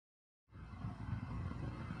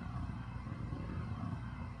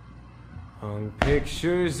Hung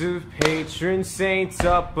pictures of patron saints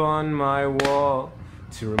up on my wall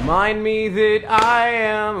to remind me that I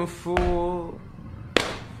am a fool.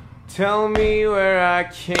 Tell me where I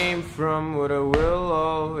came from, what I will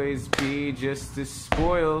always be, just a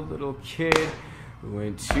spoiled little kid who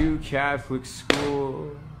went to Catholic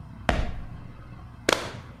school.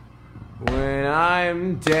 When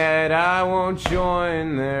I'm dead, I won't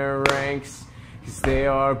join their ranks, 'cause they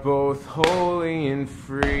are both holy and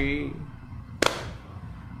free.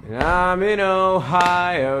 And I'm in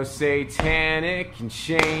Ohio, satanic and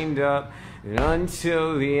chained up, and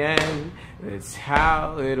until the end, that's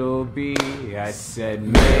how it'll be. I said,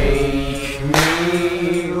 make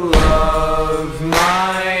me love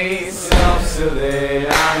myself so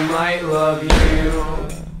that I might love you.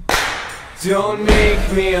 Don't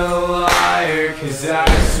make me a liar, 'cause I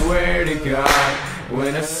swear to God,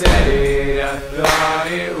 when I said it, I thought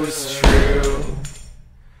it was true.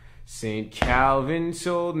 St. Calvin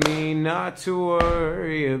told me not to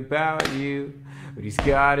worry about you, but he's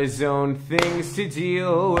got his own things to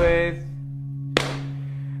deal with.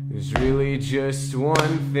 There's really just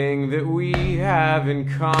one thing that we have in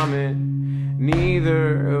common: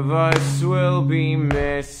 neither of us will be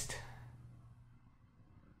missed.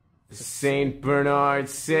 St. Bernard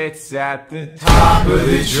sits at the top of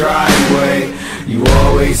the driveway. You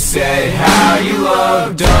always said how you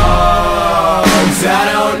love dogs.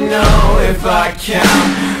 I don't know if I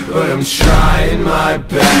count, but I'm trying my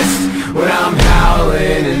best when I'm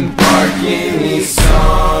howling and barking these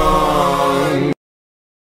songs.